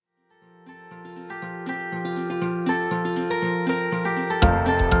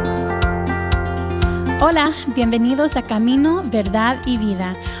Hola, bienvenidos a Camino, Verdad y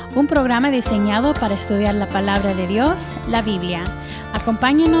Vida, un programa diseñado para estudiar la palabra de Dios, la Biblia.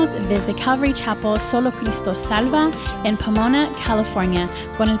 Acompáñanos desde Calvary Chapel Solo Cristo Salva en Pomona, California,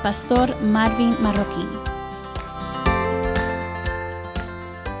 con el pastor Marvin Marroquín.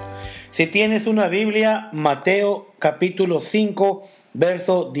 Si tienes una Biblia, Mateo capítulo 5,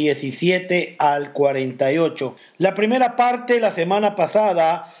 verso 17 al 48. La primera parte, la semana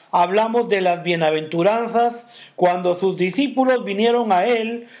pasada, hablamos de las bienaventuranzas cuando sus discípulos vinieron a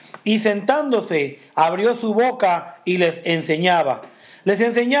él y sentándose abrió su boca y les enseñaba. Les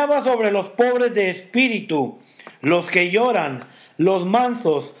enseñaba sobre los pobres de espíritu, los que lloran, los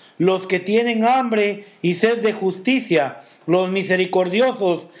mansos, los que tienen hambre y sed de justicia, los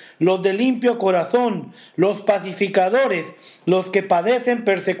misericordiosos, los de limpio corazón, los pacificadores, los que padecen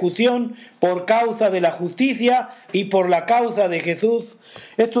persecución por causa de la justicia y por la causa de Jesús.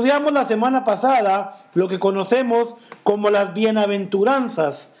 Estudiamos la semana pasada lo que conocemos como las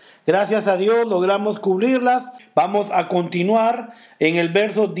bienaventuranzas. Gracias a Dios logramos cubrirlas. Vamos a continuar en el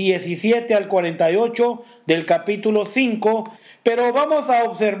verso 17 al 48 del capítulo 5, pero vamos a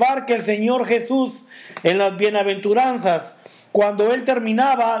observar que el Señor Jesús en las bienaventuranzas, cuando Él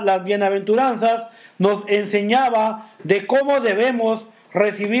terminaba las bienaventuranzas, nos enseñaba de cómo debemos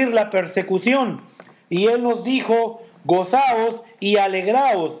recibir la persecución. Y Él nos dijo: gozaos y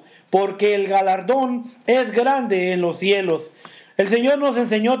alegraos, porque el galardón es grande en los cielos. El Señor nos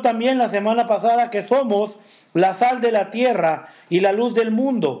enseñó también la semana pasada que somos la sal de la tierra y la luz del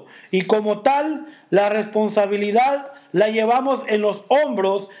mundo, y como tal, la responsabilidad la llevamos en los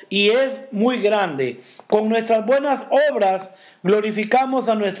hombros y es muy grande. Con nuestras buenas obras glorificamos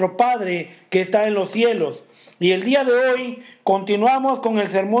a nuestro Padre que está en los cielos. Y el día de hoy continuamos con el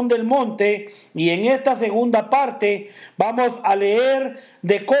Sermón del Monte, y en esta segunda parte vamos a leer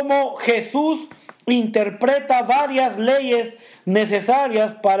de cómo Jesús interpreta varias leyes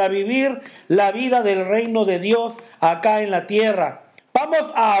necesarias para vivir la vida del reino de Dios acá en la tierra.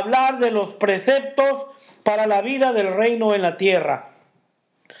 Vamos a hablar de los preceptos para la vida del reino en la tierra.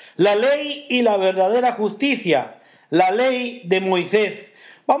 La ley y la verdadera justicia, la ley de Moisés.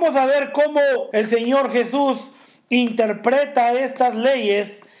 Vamos a ver cómo el Señor Jesús interpreta estas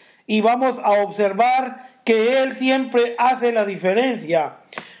leyes y vamos a observar que Él siempre hace la diferencia.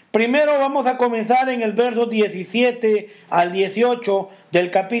 Primero vamos a comenzar en el verso 17 al 18 del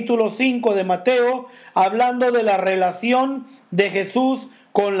capítulo 5 de Mateo, hablando de la relación de Jesús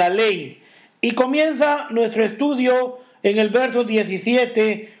con la ley. Y comienza nuestro estudio en el verso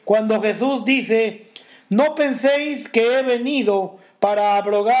 17, cuando Jesús dice: no penséis que he venido para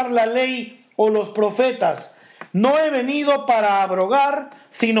abrogar la ley o los profetas. No he venido para abrogar,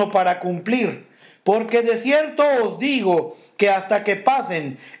 sino para cumplir. Porque de cierto os digo que hasta que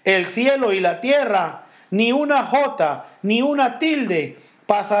pasen el cielo y la tierra, ni una jota, ni una tilde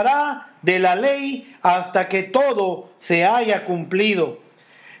pasará de la ley hasta que todo se haya cumplido.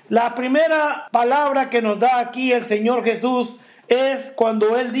 La primera palabra que nos da aquí el Señor Jesús es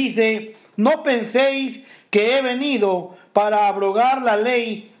cuando Él dice: no penséis que he venido para abrogar la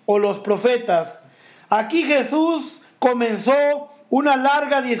ley o los profetas. Aquí Jesús comenzó una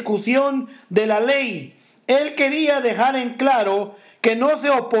larga discusión de la ley. Él quería dejar en claro que no se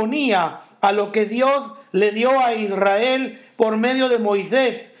oponía a lo que Dios le dio a Israel por medio de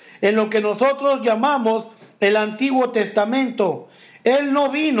Moisés, en lo que nosotros llamamos el Antiguo Testamento. Él no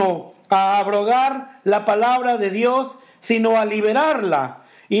vino a abrogar la palabra de Dios, sino a liberarla,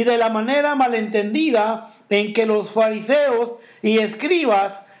 y de la manera malentendida en que los fariseos y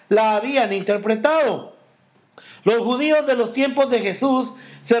escribas la habían interpretado. Los judíos de los tiempos de Jesús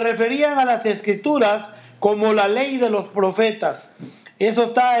se referían a las Escrituras como la ley de los profetas. Eso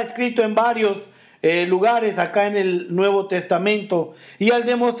está escrito en varios lugares acá en el Nuevo Testamento. Y al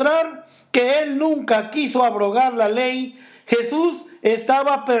demostrar que Él nunca quiso abrogar la ley, Jesús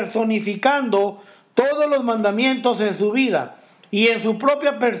estaba personificando todos los mandamientos en su vida, y en su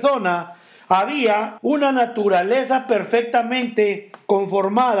propia persona había una naturaleza perfectamente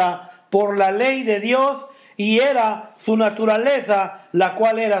conformada por la ley de Dios, y era su naturaleza la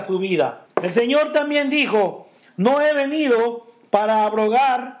cual era su vida. El Señor también dijo: no he venido para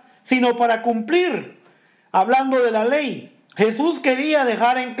abrogar, sino para cumplir. Hablando de la ley, Jesús quería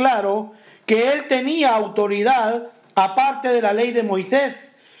dejar en claro que Él tenía autoridad aparte de la ley de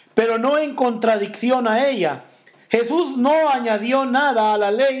Moisés, pero no en contradicción a ella. Jesús no añadió nada a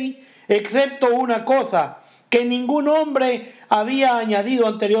la ley excepto una cosa que ningún hombre había añadido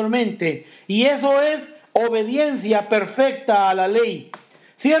anteriormente, y eso es obediencia perfecta a la ley.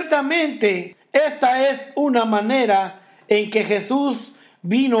 Ciertamente, esta es una manera en que Jesús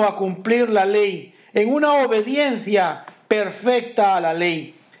vino a cumplir la ley. en una obediencia perfecta a la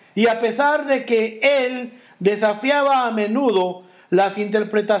ley. Y a pesar de que él desafiaba a menudo las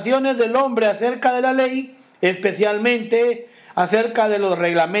interpretaciones del hombre acerca de la ley, especialmente acerca de los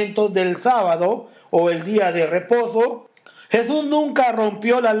reglamentos del sábado o el día de reposo, Jesús nunca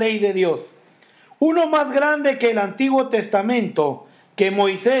rompió la ley de Dios. Uno más grande que el Antiguo Testamento, que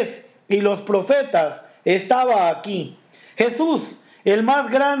Moisés y los profetas, estaba aquí. Jesús, el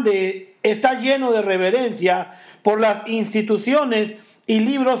más grande, está lleno de reverencia por las instituciones y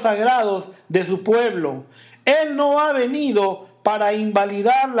libros sagrados de su pueblo. Él no ha venido para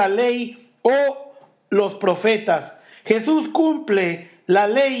invalidar la ley o los profetas. Jesús cumple la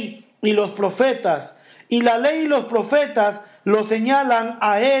ley y los profetas, y la ley y los profetas lo señalan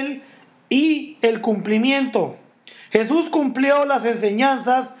a él y el cumplimiento. Jesús cumplió las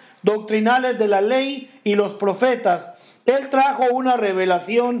enseñanzas doctrinales de la ley y los profetas. Él trajo una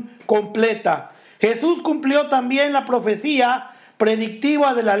revelación completa. Jesús cumplió también la profecía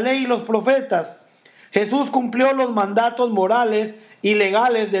predictiva de la ley y los profetas. Jesús cumplió los mandatos morales y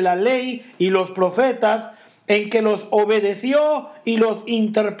legales de la ley y los profetas, en que los obedeció y los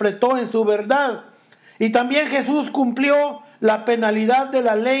interpretó en su verdad. Y también Jesús cumplió la penalidad de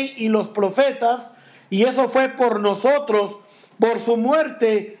la ley y los profetas, y eso fue por nosotros, por su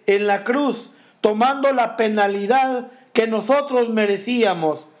muerte en la cruz, tomando la penalidad que nosotros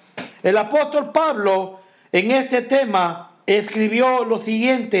merecíamos. El apóstol Pablo en este tema escribió lo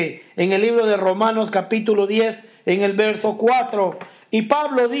siguiente en el libro de Romanos capítulo 10, en el verso 4. Y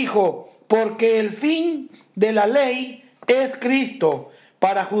Pablo dijo: porque el fin de la ley es Cristo,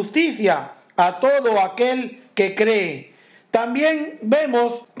 para justicia a todo aquel que cree. También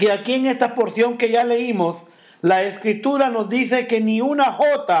vemos que aquí en esta porción que ya leímos, la Escritura nos dice que ni una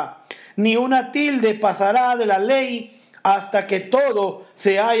jota ni una tilde pasará de la ley hasta que todo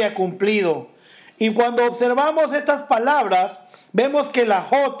se haya cumplido. Y cuando observamos estas palabras, vemos que la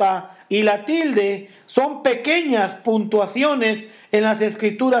jota y la tilde son pequeñas puntuaciones en las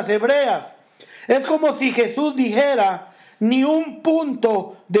Escrituras hebreas. Es como si Jesús dijera: ni un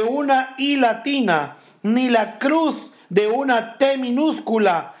punto de una I latina, ni la cruz de una T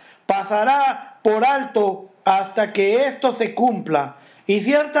minúscula pasará por alto hasta que esto se cumpla. Y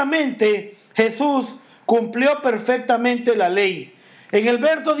ciertamente Jesús cumplió perfectamente la ley. En el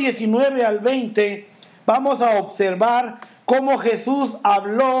verso 19 al 20 vamos a observar cómo Jesús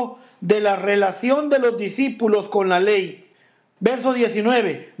habló de la relación de los discípulos con la ley. Verso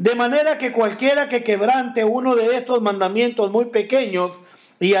 19: de manera que cualquiera que quebrante uno de estos mandamientos muy pequeños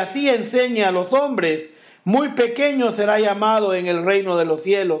y así enseñe a los hombres, muy pequeño será llamado en el reino de los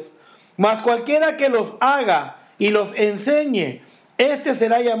cielos. Mas cualquiera que los haga y los enseñe, este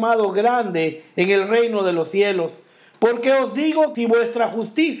será llamado grande en el reino de los cielos. Porque os digo, si vuestra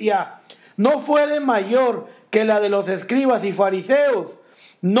justicia no fuere mayor que la de los escribas y fariseos,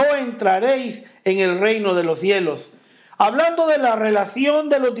 no entraréis en el reino de los cielos. Hablando de la relación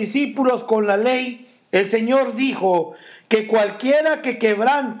de los discípulos con la ley, el Señor dijo que cualquiera que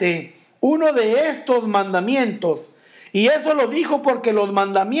quebrante uno de estos mandamientos, y eso lo dijo porque los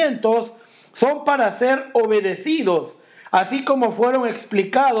mandamientos son para ser obedecidos, así como fueron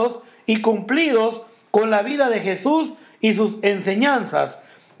explicados y cumplidos con la vida de Jesús y sus enseñanzas,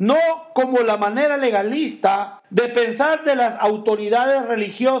 no como la manera legalista de pensar de las autoridades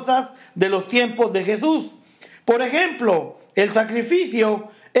religiosas de los tiempos de Jesús. Por ejemplo, el sacrificio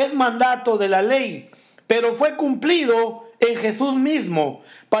es mandato de la ley, pero fue cumplido en Jesús mismo,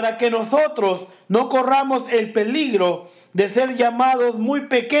 para que nosotros no corramos el peligro de ser llamados muy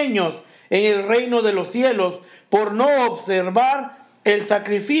pequeños en el reino de los cielos por no observar el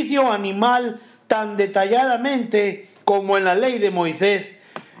sacrificio animal tan detalladamente como en la ley de Moisés.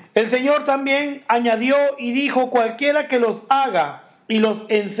 El Señor también añadió y dijo: cualquiera que los haga y los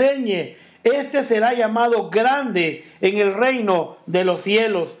enseñe, este será llamado grande en el reino de los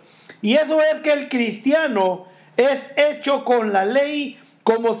cielos. Y eso es que el cristiano es hecho con la ley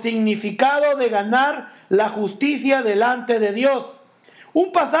como significado de ganar la justicia delante de Dios.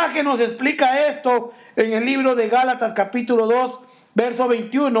 Un pasaje nos explica esto en el libro de Gálatas capítulo 2, verso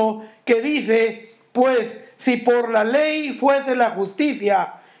 21, que dice: pues si por la ley fuese la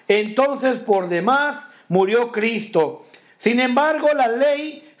justicia, entonces por demás murió Cristo. Sin embargo, la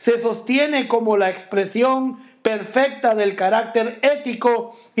ley se sostiene como la expresión perfecta del carácter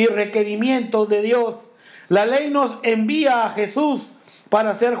ético y requerimientos de Dios. La ley nos envía a Jesús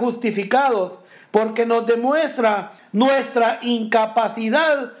para ser justificados, porque nos demuestra nuestra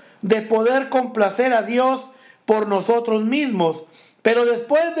incapacidad de poder complacer a Dios por nosotros mismos. Pero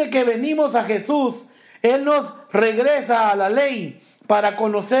después de que venimos a Jesús, Él nos regresa a la ley para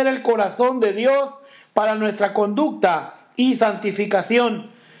conocer el corazón de Dios para nuestra conducta y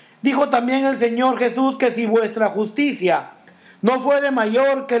santificación. Dijo también el Señor Jesús que si vuestra justicia no fuere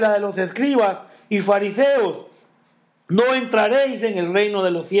mayor que la de los escribas y fariseos, no entraréis en el reino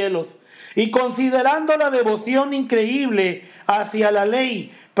de los cielos. Y considerando la devoción increíble hacia la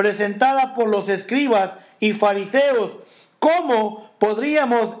ley presentada por los escribas y fariseos, ¿cómo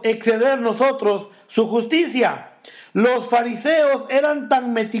podríamos exceder nosotros su justicia? Los fariseos eran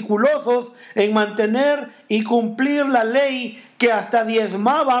tan meticulosos en mantener y cumplir la ley que hasta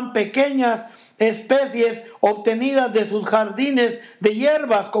diezmaban pequeñas especies obtenidas de sus jardines de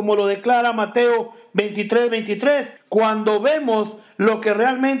hierbas, como lo declara Mateo 23:23. Cuando vemos lo que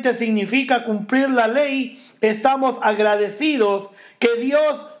realmente significa cumplir la ley, estamos agradecidos que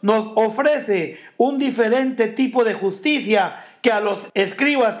Dios nos ofrece un diferente tipo de justicia que a los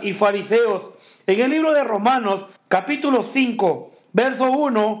escribas y fariseos. En el libro de Romanos, capítulo 5, verso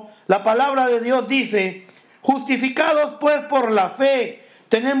 1, la palabra de Dios dice: justificados pues por la fe,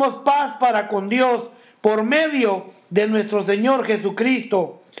 tenemos paz para con Dios por medio de nuestro Señor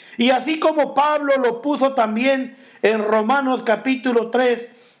Jesucristo. Y así como Pablo lo puso también en Romanos capítulo 3,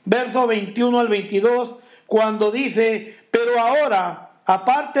 verso 21 al 22, cuando dice: pero ahora,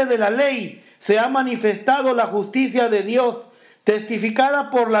 aparte de la ley, se ha manifestado la justicia de Dios, testificada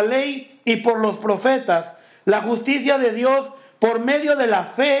por la ley y por los profetas, la justicia de Dios por medio de la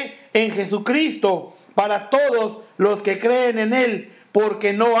fe en Jesucristo, para todos los que creen en Él,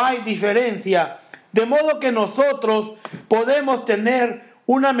 porque no hay diferencia. De modo que nosotros podemos tener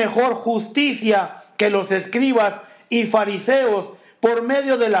una mejor justicia que los escribas y fariseos por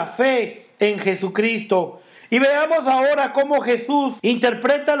medio de la fe en Jesucristo. Y veamos ahora cómo Jesús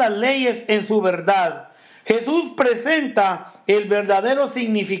interpreta las leyes en su verdad. Jesús presenta el verdadero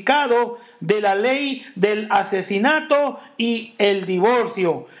significado de la ley del asesinato y el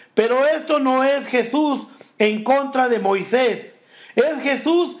divorcio. Pero esto no es Jesús en contra de Moisés. Es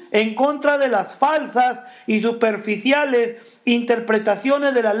Jesús en contra de las falsas y superficiales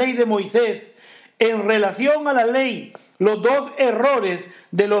interpretaciones de la ley de Moisés. En relación a la ley, los dos errores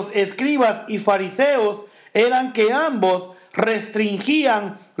de los escribas y fariseos eran que ambos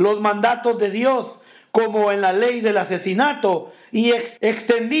restringían los mandatos de Dios, como en la ley del asesinato, y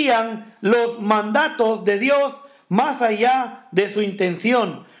extendían los mandatos de Dios más allá de su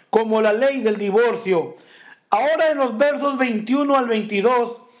intención, como la ley del divorcio. Ahora en los versos 21 al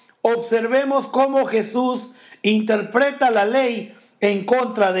 22, observemos cómo Jesús interpreta la ley en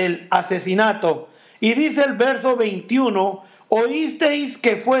contra del asesinato. Y dice el verso 21, oísteis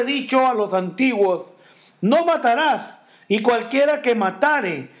que fue dicho a los antiguos, no matarás, y cualquiera que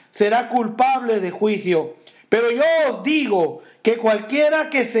matare será culpable de juicio. Pero yo os digo que cualquiera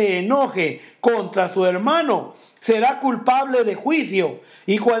que se enoje contra su hermano será culpable de juicio,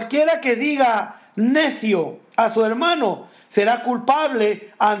 y cualquiera que diga necio a su hermano será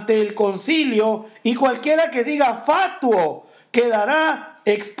culpable ante el concilio, y cualquiera que diga fatuo quedará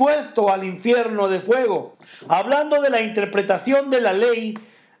expuesto al infierno de fuego. Hablando de la interpretación de la ley,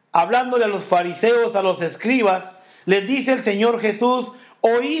 hablándole a los fariseos, a los escribas, les dice el Señor Jesús,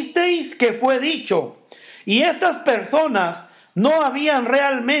 oísteis que fue dicho. Y estas personas no habían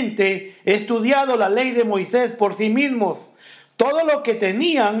realmente estudiado la ley de Moisés por sí mismos. Todo lo que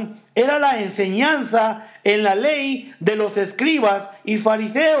tenían era la enseñanza en la ley de los escribas y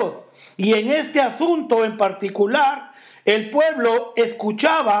fariseos. Y en este asunto en particular, el pueblo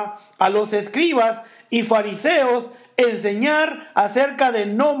escuchaba a los escribas y fariseos enseñar acerca de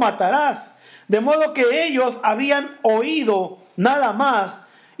no matarás. De modo que ellos habían oído nada más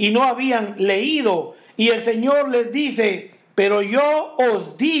y no habían leído. Y el Señor les dice, pero yo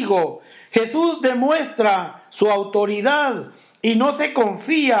os digo. Jesús demuestra su autoridad y no se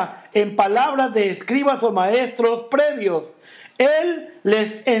confía en palabras de escribas o maestros previos. Él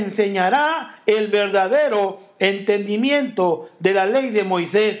les enseñará el verdadero entendimiento de la ley de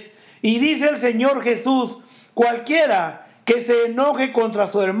Moisés. Y dice el Señor Jesús, cualquiera que se enoje contra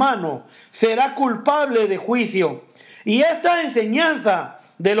su hermano será culpable de juicio. Y esta enseñanza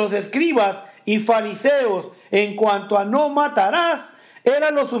de los escribas y fariseos en cuanto a no matarás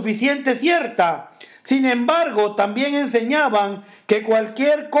era lo suficiente cierta. Sin embargo, también enseñaban que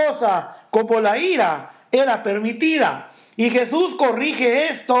cualquier cosa como la ira era permitida. Y Jesús corrige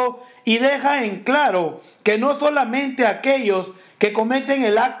esto y deja en claro que no solamente aquellos que cometen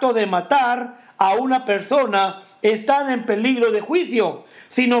el acto de matar a una persona están en peligro de juicio,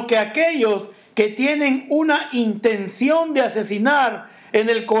 sino que aquellos que tienen una intención de asesinar en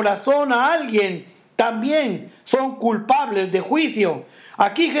el corazón a alguien también son culpables de juicio.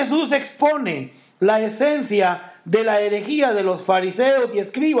 Aquí Jesús expone la esencia de la herejía de los fariseos y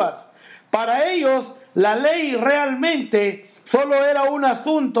escribas. Para ellos la ley realmente solo era un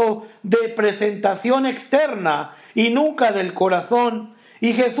asunto de presentación externa y nunca del corazón.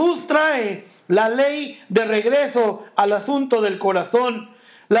 Y Jesús trae la ley de regreso al asunto del corazón.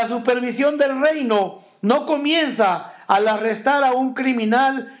 La supervisión del reino no comienza al arrestar a un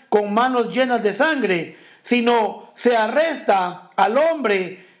criminal con manos llenas de sangre, sino se arresta al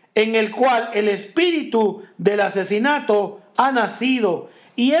hombre en el cual el espíritu del asesinato ha nacido.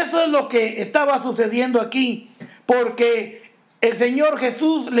 Y eso es lo que estaba sucediendo aquí, porque el Señor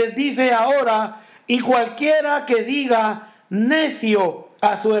Jesús les dice ahora: y cualquiera que diga necio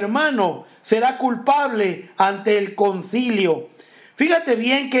a su hermano será culpable ante el concilio. Fíjate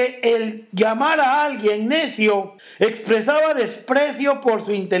bien que el llamar a alguien necio expresaba desprecio por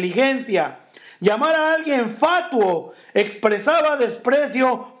su inteligencia. Llamar a alguien fatuo expresaba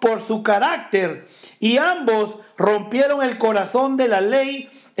desprecio por su carácter, y ambos rompieron el corazón de la ley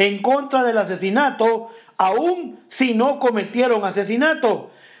en contra del asesinato, aun si no cometieron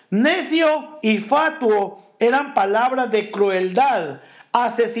asesinato. Necio y fatuo eran palabras de crueldad,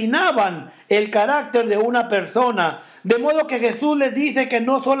 asesinaban el carácter de una persona. De modo que Jesús les dice que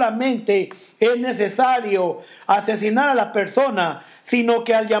no solamente es necesario asesinar a la persona, sino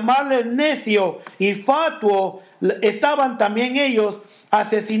que al llamarles necio y fatuo, estaban también ellos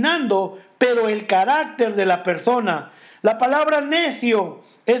asesinando, pero el carácter de la persona. La palabra necio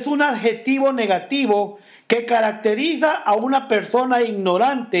es un adjetivo negativo que caracteriza a una persona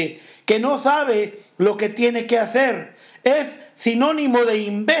ignorante que no sabe lo que tiene que hacer. Es sinónimo de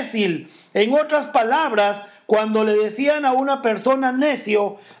imbécil. En otras palabras, cuando le decían a una persona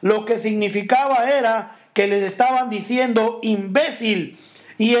necio, lo que significaba era que les estaban diciendo imbécil.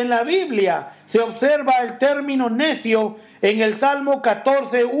 Y en la Biblia se observa el término necio en el Salmo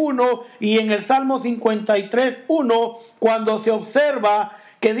 14:1 y en el Salmo 53:1, cuando se observa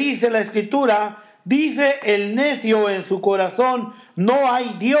que dice la Escritura: dice el necio en su corazón, no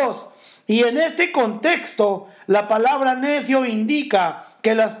hay Dios. Y en este contexto, la palabra necio indica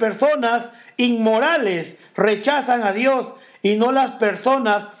que las personas inmorales rechazan a Dios, y no las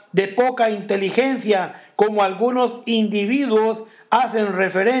personas de poca inteligencia, como algunos individuos hacen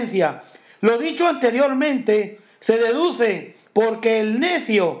referencia. Lo dicho anteriormente se deduce porque el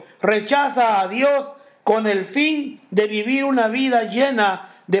necio rechaza a Dios con el fin de vivir una vida llena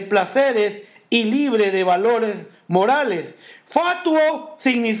de placeres y libre de valores morales. Fatuo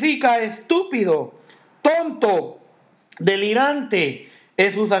significa estúpido, tonto, delirante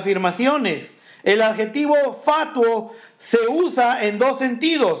en sus afirmaciones. El adjetivo fatuo se usa en dos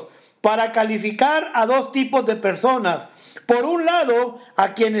sentidos para calificar a dos tipos de personas. Por un lado,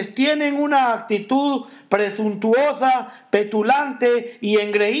 a quienes tienen una actitud presuntuosa, petulante y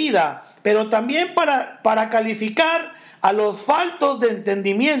engreída, pero también para calificar a los faltos de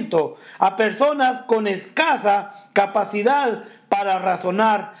entendimiento, a personas con escasa capacidad para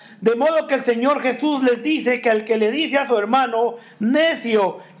razonar. De modo que el Señor Jesús les dice que al que le dice a su hermano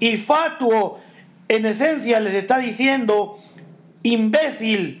necio y fatuo, en esencia les está diciendo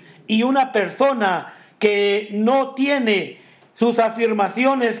imbécil, y una persona que no tiene sus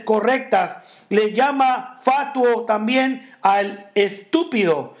afirmaciones correctas. Le llama fatuo también al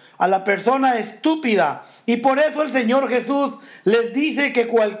estúpido, a la persona estúpida. Y por eso el Señor Jesús les dice que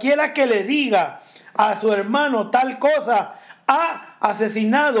cualquiera que le diga a su hermano tal cosa ha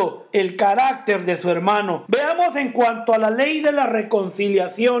asesinado el carácter de su hermano. Veamos en cuanto a la ley de la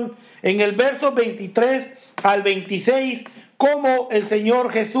reconciliación en el verso 23 al 26 cómo el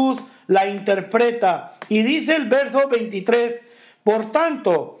Señor Jesús la interpreta. Y dice el verso 23: por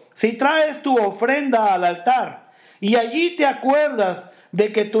tanto, si traes tu ofrenda al altar y allí te acuerdas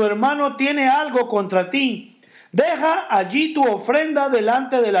de que tu hermano tiene algo contra ti, deja allí tu ofrenda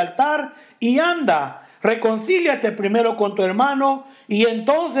delante del altar y anda, reconcíliate primero con tu hermano y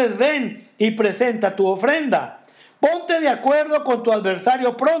entonces ven y presenta tu ofrenda. Ponte de acuerdo con tu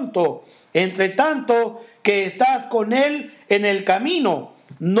adversario pronto, entre tanto que estás con él en el camino.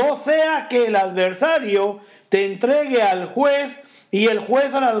 No sea que el adversario te entregue al juez y el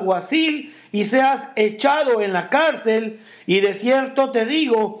juez al alguacil y seas echado en la cárcel, y de cierto te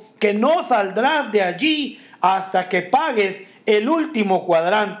digo que no saldrás de allí hasta que pagues el último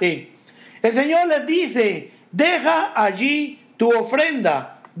cuadrante. El Señor les dice: deja allí tu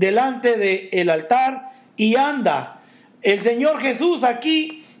ofrenda delante del altar y anda. El Señor Jesús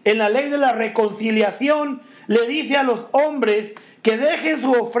aquí, en la ley de la reconciliación, le dice a los hombres que dejen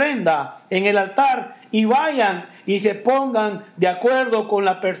su ofrenda en el altar y vayan y se pongan de acuerdo con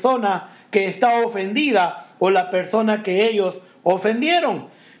la persona que está ofendida o la persona que ellos ofendieron.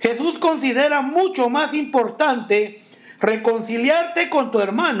 Jesús considera mucho más importante reconciliarte con tu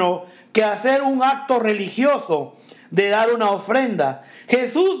hermano que hacer un acto religioso de dar una ofrenda.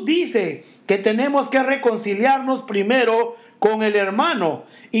 Jesús dice que tenemos que reconciliarnos primero con el hermano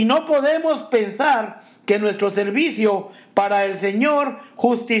y no podemos pensar que nuestro servicio para el Señor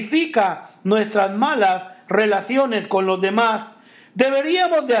justifica nuestras malas relaciones con los demás.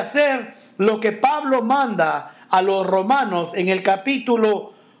 Deberíamos de hacer lo que Pablo manda a los romanos en el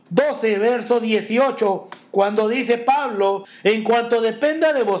capítulo 12, verso 18, cuando dice Pablo: en cuanto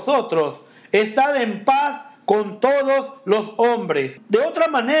dependa de vosotros, estad en paz con todos los hombres. De otra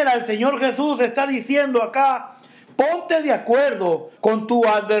manera, el Señor Jesús está diciendo acá: ponte de acuerdo con tu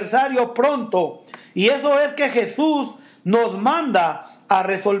adversario pronto. Y eso es que Jesús nos manda a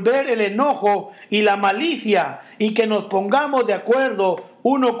resolver el enojo y la malicia y que nos pongamos de acuerdo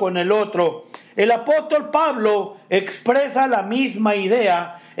uno con el otro. El apóstol Pablo expresa la misma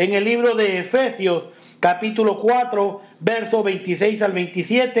idea en el libro de Efesios, capítulo 4, verso 26 al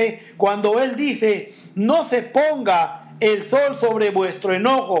 27, cuando él dice: no se ponga el sol sobre vuestro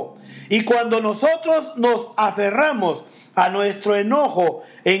enojo. Y cuando nosotros nos aferramos a nuestro enojo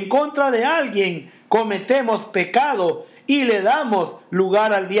en contra de alguien, cometemos pecado y le damos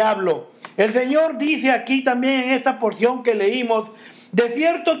lugar al diablo. El Señor dice aquí también en esta porción que leímos: de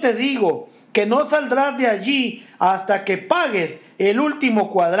cierto te digo que no saldrás de allí hasta que pagues el último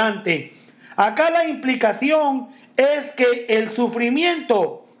cuadrante. Acá la implicación es que el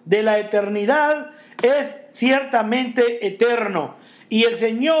sufrimiento de la eternidad es ciertamente eterno y el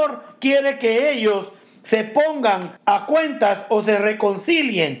Señor quiere que ellos se pongan a cuentas o se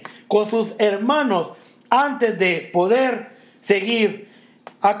reconcilien con sus hermanos antes de poder seguir.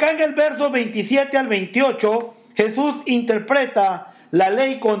 Acá en el verso 27 al 28, Jesús interpreta la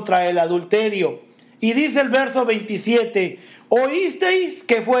ley contra el adulterio. Y dice el verso 27, oísteis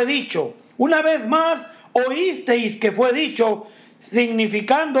que fue dicho. Una vez más, oísteis que fue dicho,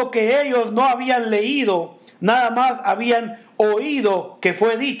 significando que ellos no habían leído, nada más habían oído que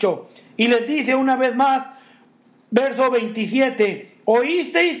fue dicho. Y les dice una vez más, verso 27,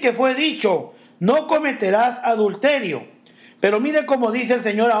 oísteis que fue dicho, no cometerás adulterio. Pero mire cómo dice el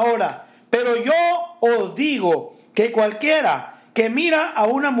Señor ahora, pero yo os digo que cualquiera que mira a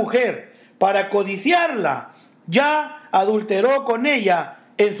una mujer para codiciarla, ya adulteró con ella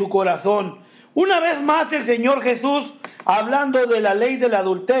en su corazón. Una vez más el Señor Jesús, hablando de la ley del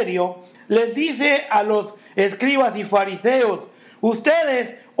adulterio, les dice a los escribas y fariseos: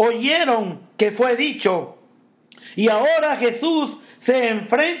 ustedes oyeron que fue dicho. Y ahora Jesús se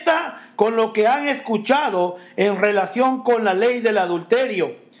enfrenta con lo que han escuchado en relación con la ley del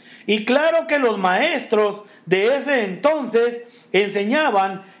adulterio. Y claro que los maestros de ese entonces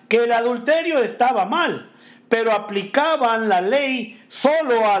enseñaban que el adulterio estaba mal, pero aplicaban la ley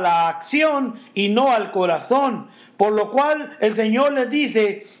solo a la acción y no al corazón. Por lo cual el Señor les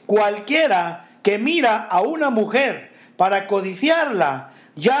dice: cualquiera que mira a una mujer para codiciarla,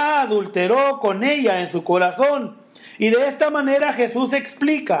 ya adulteró con ella en su corazón. Y de esta manera Jesús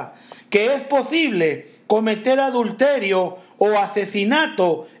explica que es posible cometer adulterio o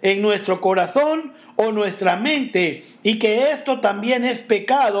asesinato en nuestro corazón o nuestra mente, y que esto también es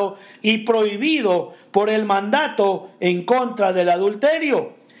pecado y prohibido por el mandato en contra del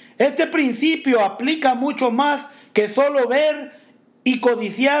adulterio. Este principio aplica mucho más que solo ver y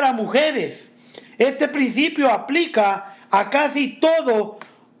codiciar a mujeres. Este principio aplica a casi todo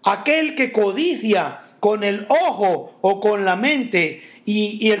aquel que codicia con el ojo o con la mente.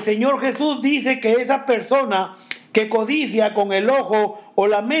 Y el Señor Jesús dice que esa persona que codicia con el ojo o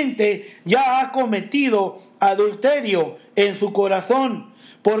la mente ya ha cometido adulterio en su corazón.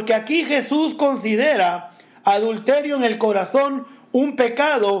 Porque aquí Jesús considera adulterio en el corazón un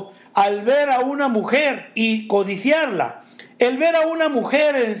pecado al ver a una mujer y codiciarla. El ver a una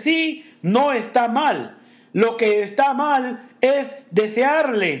mujer en sí no está mal. Lo que está mal es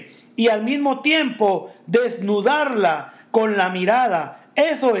desearle y al mismo tiempo desnudarla con la mirada.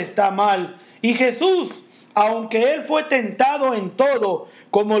 Eso está mal. Y Jesús, aunque él fue tentado en todo,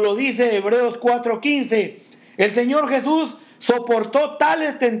 como lo dice Hebreos 4:15, el Señor Jesús soportó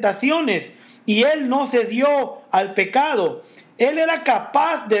tales tentaciones y él no cedió al pecado. Él era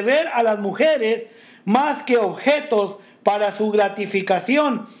capaz de ver a las mujeres más que objetos para su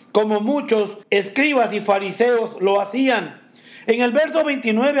gratificación, como muchos escribas y fariseos lo hacían. En el verso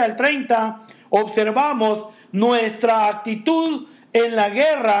 29 al 30 observamos nuestra actitud en la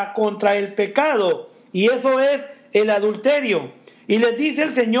guerra contra el pecado, y eso es el adulterio. Y les dice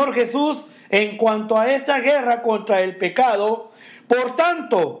el Señor Jesús en cuanto a esta guerra contra el pecado: por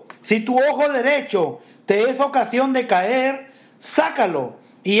tanto, si tu ojo derecho te es ocasión de caer, sácalo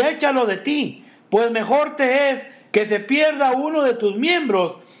y échalo de ti, pues mejor te es que se pierda uno de tus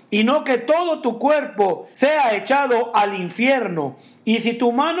miembros y no que todo tu cuerpo sea echado al infierno. Y si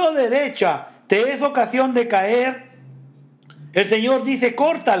tu mano derecha te es ocasión de caer, el Señor dice,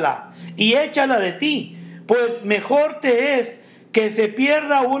 córtala y échala de ti, pues mejor te es que se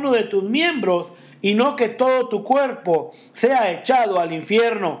pierda uno de tus miembros y no que todo tu cuerpo sea echado al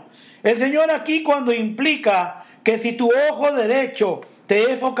infierno. El Señor aquí, cuando implica que si tu ojo derecho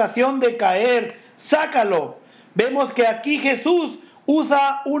te es ocasión de caer, sácalo. Vemos que aquí Jesús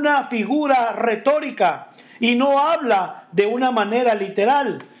usa una figura retórica y no habla de una manera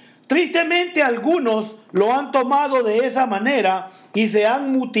literal. Tristemente algunos lo han tomado de esa manera y se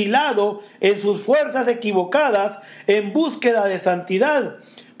han mutilado en sus fuerzas equivocadas en búsqueda de santidad.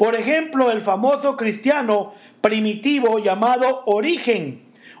 Por ejemplo, el famoso cristiano primitivo llamado Origen.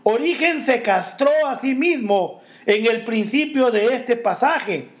 Origen se castró a sí mismo en el principio de este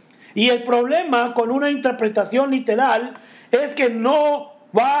pasaje. Y el problema con una interpretación literal es que no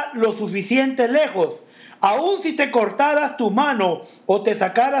va lo suficiente lejos. Aun si te cortaras tu mano o te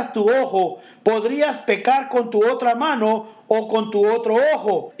sacaras tu ojo, podrías pecar con tu otra mano o con tu otro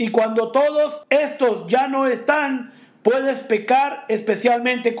ojo. Y cuando todos estos ya no están, puedes pecar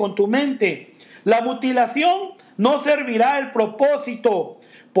especialmente con tu mente. La mutilación no servirá el propósito,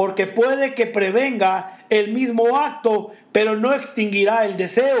 porque puede que prevenga el mismo acto, pero no extinguirá el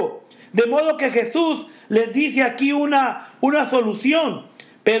deseo. De modo que Jesús les dice aquí una solución,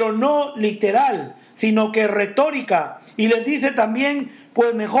 pero no literal, sino que retórica. Y les dice también,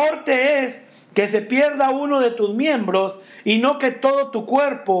 pues mejor te es que se pierda uno de tus miembros y no que todo tu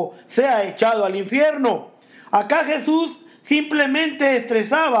cuerpo sea echado al infierno. Acá Jesús simplemente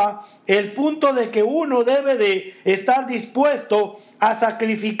estresaba el punto de que uno debe de estar dispuesto a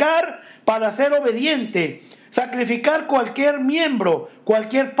sacrificar para ser obediente. Sacrificar cualquier miembro,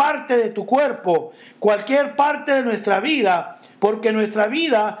 cualquier parte de tu cuerpo, cualquier parte de nuestra vida, porque nuestra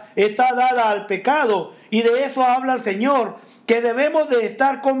vida está dada al pecado. Y de eso habla el Señor, que debemos de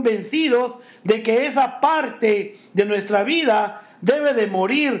estar convencidos de que esa parte de nuestra vida debe de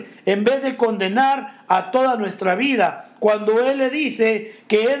morir en vez de condenar a toda nuestra vida. Cuando Él le dice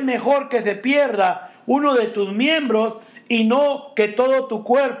que es mejor que se pierda uno de tus miembros y no que todo tu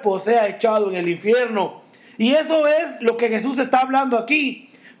cuerpo sea echado en el infierno. Y eso es lo que Jesús está hablando aquí,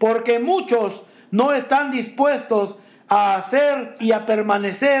 porque muchos no están dispuestos a hacer y a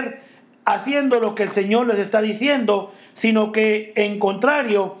permanecer haciendo lo que el Señor les está diciendo, sino que en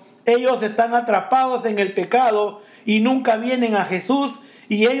contrario, ellos están atrapados en el pecado y nunca vienen a Jesús,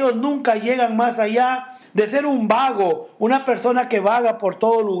 y ellos nunca llegan más allá de ser un vago, una persona que vaga por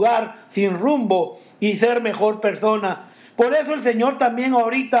todo lugar sin rumbo y ser mejor persona. Por eso el Señor también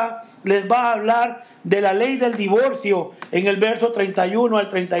ahorita les va a hablar de la ley del divorcio en el verso 31 al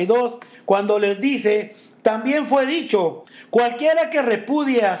 32, cuando les dice, también fue dicho, cualquiera que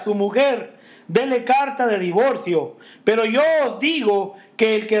repudie a su mujer, dele carta de divorcio. Pero yo os digo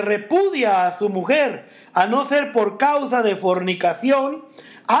que el que repudia a su mujer, a no ser por causa de fornicación,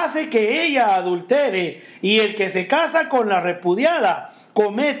 hace que ella adultere, y el que se casa con la repudiada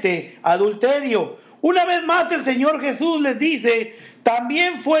comete adulterio. Una vez más el Señor Jesús les dice,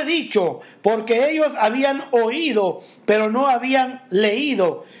 también fue dicho, porque ellos habían oído, pero no habían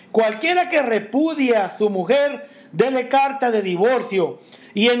leído. Cualquiera que repudie a su mujer, dele carta de divorcio.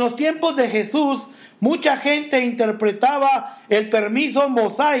 Y en los tiempos de Jesús, mucha gente interpretaba el permiso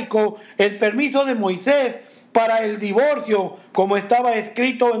mosaico, el permiso de Moisés para el divorcio, como estaba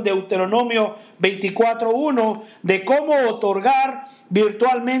escrito en Deuteronomio 24:1, de cómo otorgar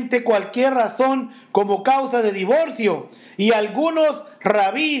virtualmente cualquier razón como causa de divorcio. Y algunos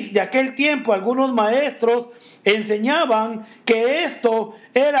rabís de aquel tiempo, algunos maestros, enseñaban que esto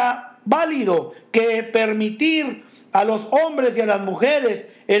era válido, que permitir a los hombres y a las mujeres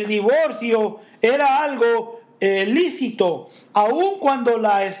el divorcio era algo lícito, aun cuando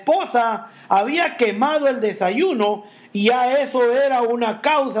la esposa había quemado el desayuno, y ya eso era una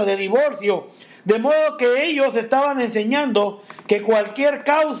causa de divorcio. De modo que ellos estaban enseñando que cualquier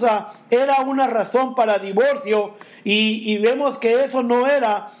causa era una razón para divorcio, y vemos que eso no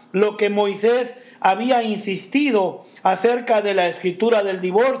era lo que Moisés había insistido acerca de la escritura del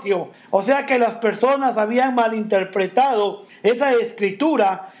divorcio. O sea que las personas habían malinterpretado esa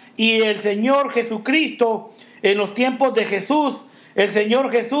escritura, y el Señor Jesucristo, en los tiempos de Jesús, el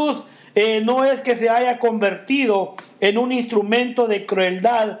Señor Jesús no es que se haya convertido en un instrumento de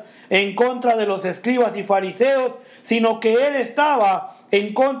crueldad en contra de los escribas y fariseos, sino que Él estaba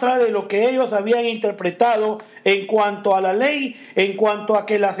en contra de lo que ellos habían interpretado en cuanto a la ley, en cuanto a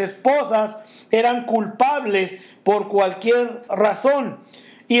que las esposas eran culpables por cualquier razón.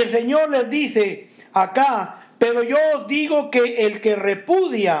 Y el Señor les dice acá Pero yo os digo que el que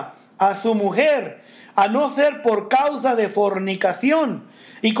repudia a su mujer, a no ser por causa de fornicación,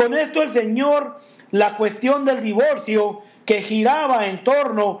 y con esto el Señor, la cuestión del divorcio, que giraba en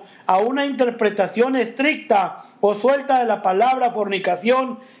torno a una interpretación estricta o suelta de la palabra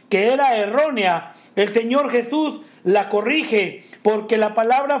fornicación, que era errónea, el Señor Jesús la corrige, porque la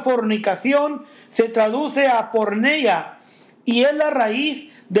palabra fornicación se traduce a porneia, y es la raíz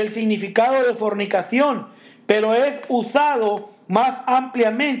del significado de fornicación, pero es usado más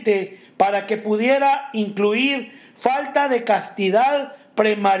ampliamente para que pudiera incluir falta de castidad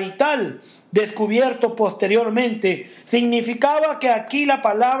premarital, descubierto posteriormente. Significaba que aquí la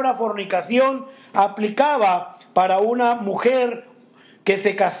palabra fornicación aplicaba para una mujer que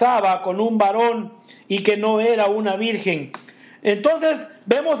se casaba con un varón y que no era una virgen. Entonces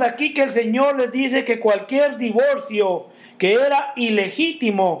vemos aquí que el Señor les dice que cualquier divorcio que era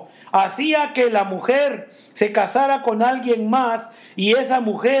ilegítimo hacía que la mujer se casara con alguien más y esa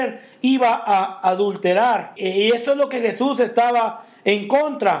mujer iba a adulterar. Y eso es lo que Jesús estaba en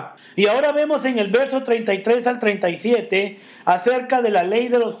contra. Y ahora vemos en el verso 33 al 37 acerca de la ley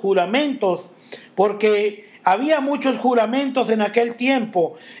de los juramentos, porque había muchos juramentos en aquel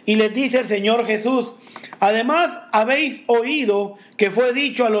tiempo. Y les dice el Señor Jesús: además habéis oído que fue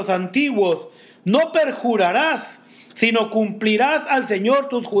dicho a los antiguos: no perjurarás, sino cumplirás al Señor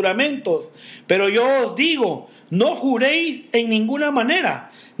tus juramentos. Pero yo os digo, no juréis en ninguna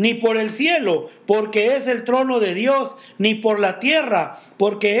manera, ni por el cielo, porque es el trono de Dios, ni por la tierra,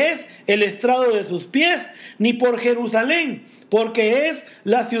 porque es el estrado de sus pies, ni por Jerusalén, porque es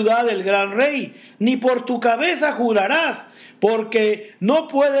la ciudad del gran rey, ni por tu cabeza jurarás, porque no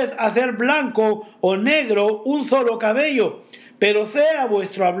puedes hacer blanco o negro un solo cabello. Pero sea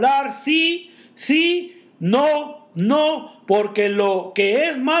vuestro hablar sí, sí, no, no, porque lo que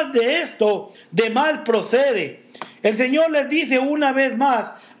es más de esto, de mal procede. El Señor les dice una vez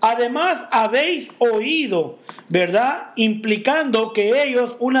más: además habéis oído, ¿verdad? Implicando que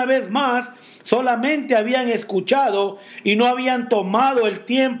ellos una vez más solamente habían escuchado y no habían tomado el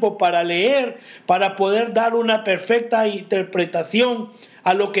tiempo para leer, para poder dar una perfecta interpretación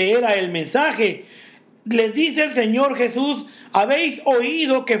a lo que era el mensaje. Les dice el Señor Jesús: habéis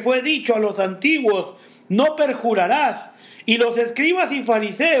oído que fue dicho a los antiguos: no perjurarás. Y los escribas y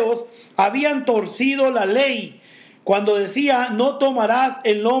fariseos habían torcido la ley cuando decía: no tomarás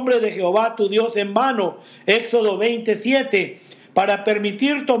el nombre de Jehová tu Dios en vano, Éxodo 27, para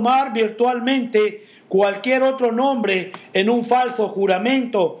permitir tomar virtualmente cualquier otro nombre en un falso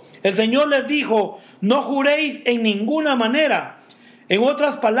juramento. El Señor les dijo: no juréis en ninguna manera. En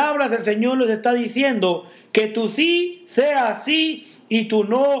otras palabras, el Señor les está diciendo que tu sí sea sí y tu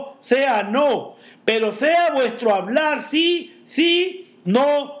no sea no, pero sea vuestro hablar sí, sí,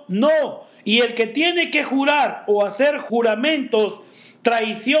 no, no. Y el que tiene que jurar o hacer juramentos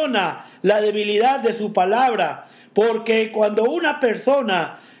traiciona la debilidad de su palabra, porque cuando una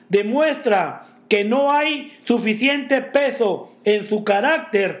persona demuestra que no hay suficiente peso en su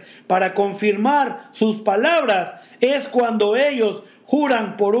carácter para confirmar sus palabras, es cuando ellos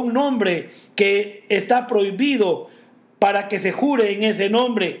juran por un nombre que está prohibido para que se jure en ese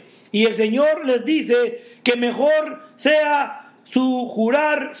nombre. Y el Señor les dice que mejor sea su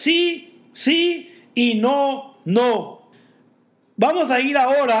jurar sí, sí y no, no. Vamos a ir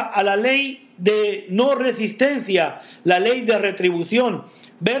ahora a la ley de no resistencia, la ley de retribución,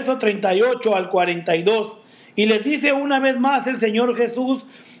 verso 38 al 42. Y les dice una vez más el Señor Jesús: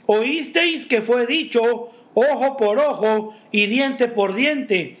 oísteis que fue dicho ojo por ojo y diente por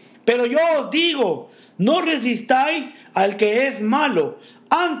diente. Pero yo os digo, no resistáis al que es malo.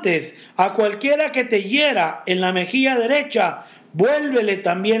 Antes, a cualquiera que te hiera en la mejilla derecha, vuélvele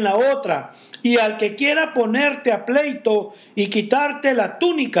también la otra. Y al que quiera ponerte a pleito y quitarte la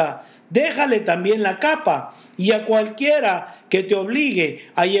túnica, déjale también la capa. Y a cualquiera que te obligue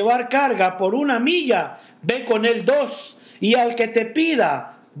a llevar carga por 1 milla, ve con él 2. Y al que te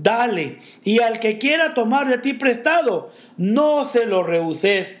pida, dale. Y al que quiera tomar de ti prestado, no se lo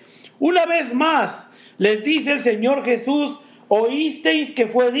rehuses. Una vez más, les dice el Señor Jesús: oísteis que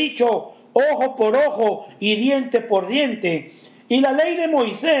fue dicho ojo por ojo y diente por diente. Y la ley de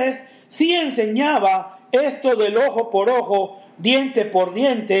Moisés sí enseñaba esto del ojo por ojo, diente por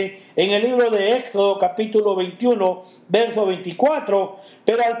diente, en el libro de Éxodo capítulo 21, verso 24.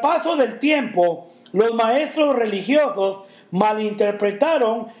 Pero al paso del tiempo, los maestros religiosos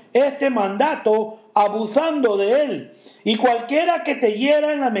malinterpretaron este mandato, abusando de él. Y cualquiera que te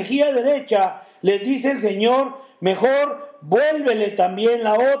hiera en la mejilla derecha, les dice el Señor, mejor vuélvele también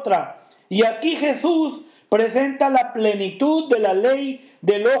la otra. Y aquí Jesús presenta la plenitud de la ley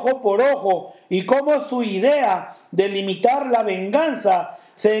del ojo por ojo y cómo su idea de limitar la venganza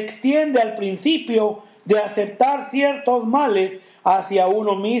se extiende al principio de aceptar ciertos males hacia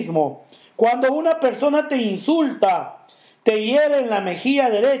uno mismo. Cuando una persona te insulta, te hiere en la mejilla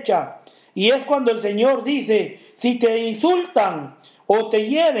derecha, y es cuando el Señor dice, si te insultan o te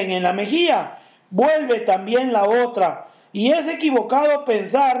hieren en la mejilla, vuelve también la otra. Y es equivocado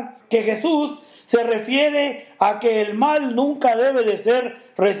pensar que Jesús se refiere a que el mal nunca debe de ser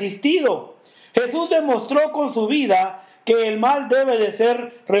resistido. Jesús demostró con su vida que el mal debe de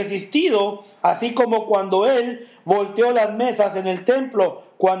ser resistido, así como cuando Él volteó las mesas en el templo,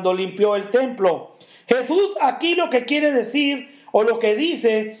 cuando limpió el templo. Jesús aquí lo que quiere decir o lo que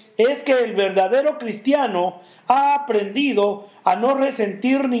dice es que el verdadero cristiano ha aprendido a no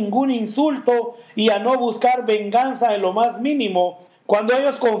resentir ningún insulto y a no buscar venganza en lo más mínimo, cuando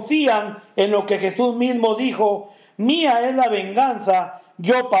ellos confían en lo que Jesús mismo dijo, mía es la venganza,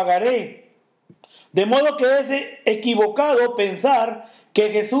 yo pagaré. De modo que es equivocado pensar que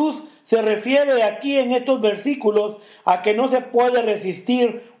Jesús se refiere aquí en estos versículos a que no se puede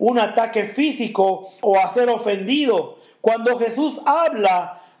resistir un ataque físico o a ser ofendido. Cuando Jesús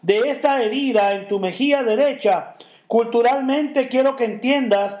habla de esta herida en tu mejilla derecha, culturalmente quiero que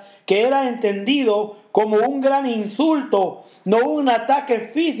entiendas que era entendido como un gran insulto, no un ataque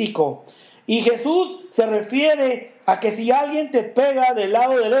físico. Y Jesús se refiere a que si alguien te pega del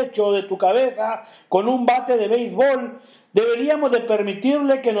lado derecho de tu cabeza con un bate de béisbol, ¿deberíamos de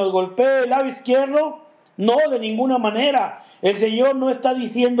permitirle que nos golpee el lado izquierdo? No, de ninguna manera. El Señor no está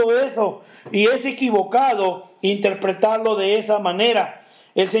diciendo eso y es equivocado interpretarlo de esa manera.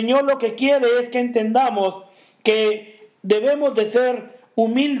 El Señor lo que quiere es que entendamos que debemos de ser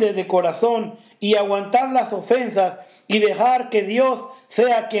humildes de corazón y aguantar las ofensas y dejar que Dios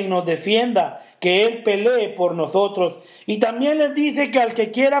sea quien nos defienda, que Él pelee por nosotros. Y también les dice que al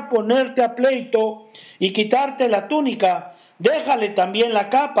que quiera ponerte a pleito y quitarte la túnica, déjale también la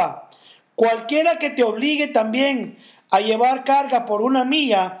capa. Cualquiera que te obligue también a llevar carga por una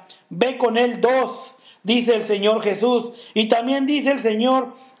milla, ve con él 2, dice el Señor Jesús. Y también dice el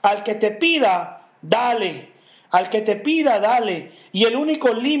Señor, al que te pida, dale. Al que te pida, dale. Y el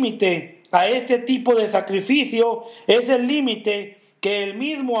único límite a este tipo de sacrificio es el límite que el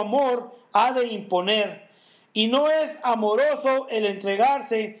mismo amor ha de imponer. Y no es amoroso el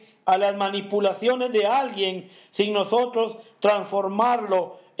entregarse a las manipulaciones de alguien sin nosotros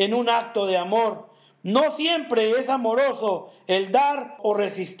transformarlo en un acto de amor. No siempre es amoroso el dar o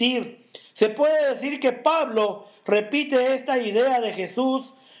resistir. Se puede decir que Pablo repite esta idea de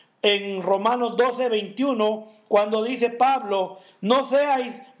Jesús en Romanos 12:21, cuando dice Pablo, no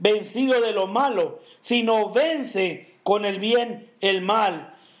seáis vencidos de lo malo, sino vence con el bien el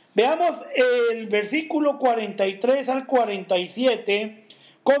mal. Veamos el versículo 43 al 47,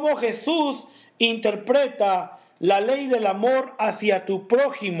 cómo Jesús interpreta la ley del amor hacia tu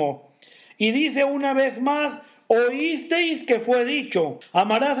prójimo. Y dice una vez más, oísteis que fue dicho,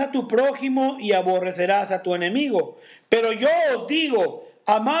 amarás a tu prójimo y aborrecerás a tu enemigo. Pero yo os digo,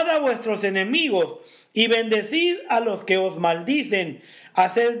 amad a vuestros enemigos y bendecid a los que os maldicen.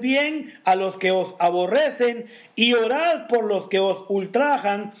 Haced bien a los que os aborrecen y orad por los que os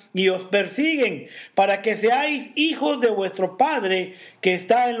ultrajan y os persiguen, para que seáis hijos de vuestro Padre que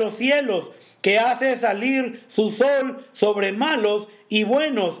está en los cielos, que hace salir su sol sobre malos y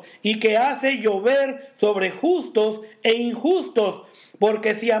buenos, y que hace llover sobre justos e injustos.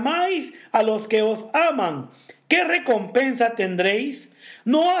 Porque si amáis a los que os aman, ¿qué recompensa tendréis?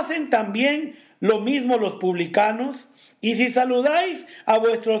 ¿No hacen también lo mismo los publicanos? Y si saludáis a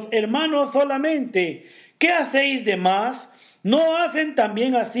vuestros hermanos solamente, ¿qué hacéis de más? ¿No hacen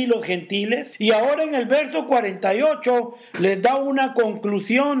también así los gentiles? Y ahora en el verso 48 les da una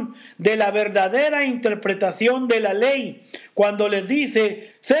conclusión de la verdadera interpretación de la ley, cuando les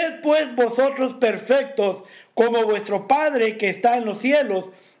dice, sed pues vosotros perfectos, como vuestro Padre que está en los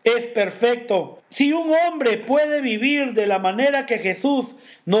cielos es perfecto. Si un hombre puede vivir de la manera que Jesús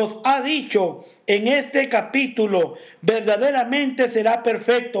nos ha dicho en este capítulo, verdaderamente será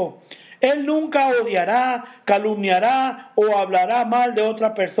perfecto. Él nunca odiará, calumniará o hablará mal de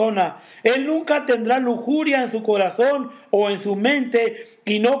otra persona. Él nunca tendrá lujuria en su corazón o en su mente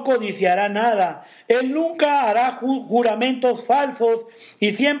y no codiciará nada. Él nunca hará juramentos falsos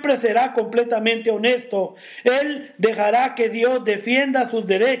y siempre será completamente honesto. Él dejará que Dios defienda sus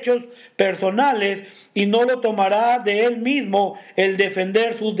derechos personales y no lo tomará de él mismo el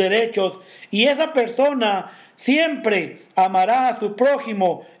defender sus derechos. Y esa persona siempre amará a su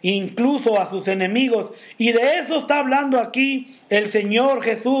prójimo, incluso a sus enemigos. Y de eso está hablando aquí el Señor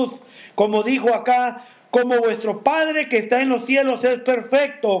Jesús. Como dijo acá, como vuestro Padre que está en los cielos es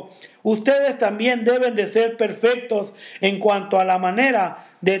perfecto, ustedes también deben de ser perfectos en cuanto a la manera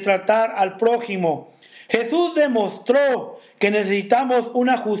de tratar al prójimo. Jesús demostró que necesitamos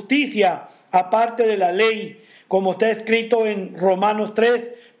una justicia aparte de la ley, como está escrito en Romanos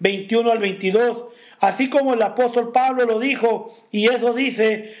 3, 21 al 22, así como el apóstol Pablo lo dijo, y eso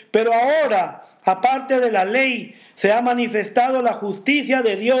dice, pero ahora, aparte de la ley, se ha manifestado la justicia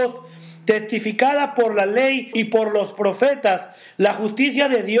de Dios, testificada por la ley y por los profetas, la justicia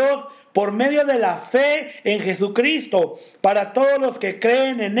de Dios por medio de la fe en Jesucristo, para todos los que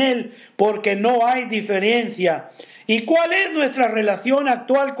creen en Él, porque no hay diferencia. ¿Y cuál es nuestra relación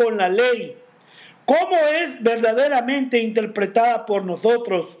actual con la ley? ¿Cómo es verdaderamente interpretada por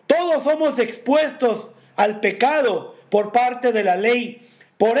nosotros? Todos somos expuestos al pecado por parte de la ley.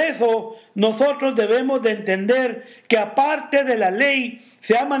 Por eso nosotros debemos de entender que aparte de la ley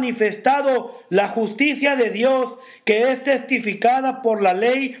se ha manifestado la justicia de Dios, que es testificada por la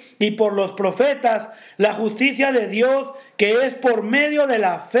ley y por los profetas, la justicia de Dios que es por medio de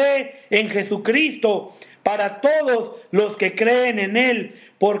la fe en Jesucristo para todos los que creen en Él,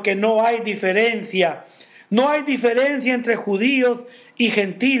 porque no hay diferencia. No hay diferencia entre judíos y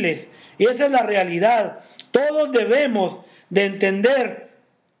gentiles, y esa es la realidad. Todos debemos de entender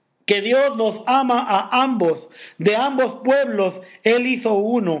que Dios nos ama a ambos, de ambos pueblos Él hizo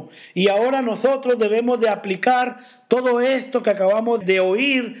uno, y ahora nosotros debemos de aplicar todo esto que acabamos de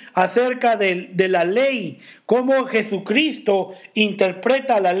oír acerca de la ley, cómo Jesucristo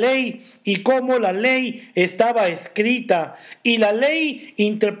interpreta la ley y cómo la ley estaba escrita, y la ley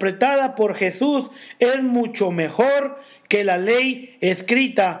interpretada por Jesús es mucho mejor que la ley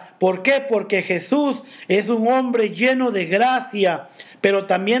escrita. ¿Por qué? Porque Jesús es un hombre lleno de gracia, pero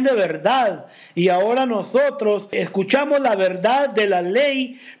también de verdad. Y ahora nosotros escuchamos la verdad de la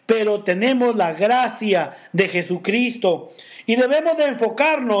ley, pero tenemos la gracia de Jesucristo. Y debemos de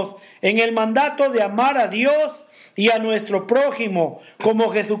enfocarnos en el mandato de amar a Dios y a nuestro prójimo,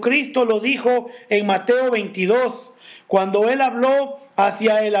 como Jesucristo lo dijo en Mateo 22, cuando Él habló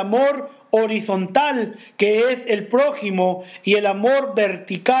hacia el amor horizontal, que es el prójimo, y el amor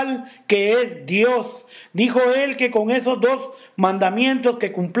vertical, que es Dios. Dijo Él que con esos dos mandamientos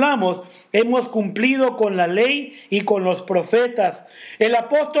que cumplamos, hemos cumplido con la ley y con los profetas. El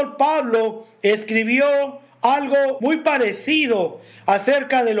apóstol Pablo escribió algo muy parecido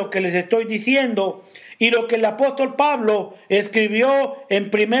acerca de lo que les estoy diciendo, y lo que el apóstol Pablo escribió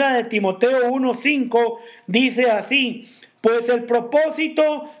en 1 de Timoteo 1:5 dice así: pues el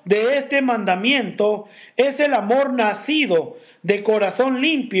propósito de este mandamiento es el amor nacido de corazón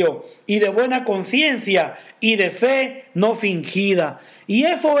limpio y de buena conciencia y de fe no fingida. Y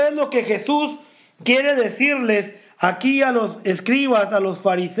eso es lo que Jesús quiere decirles aquí a los escribas, a los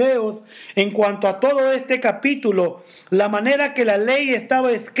fariseos, en cuanto a todo este capítulo, la manera que la ley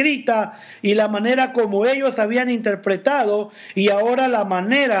estaba escrita y la manera como ellos habían interpretado, y ahora la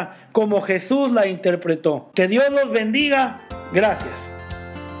manera como Jesús la interpretó. Que Dios los bendiga. Gracias.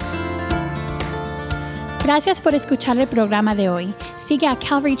 Gracias por escuchar el programa de hoy. Sigue a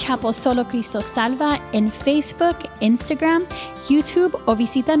Calvary Chapel Solo Cristo Salva en Facebook, Instagram, YouTube o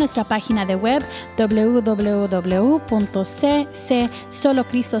visita nuestra página de web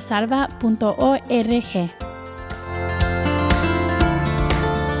www.ccSoloCristoSalva.org.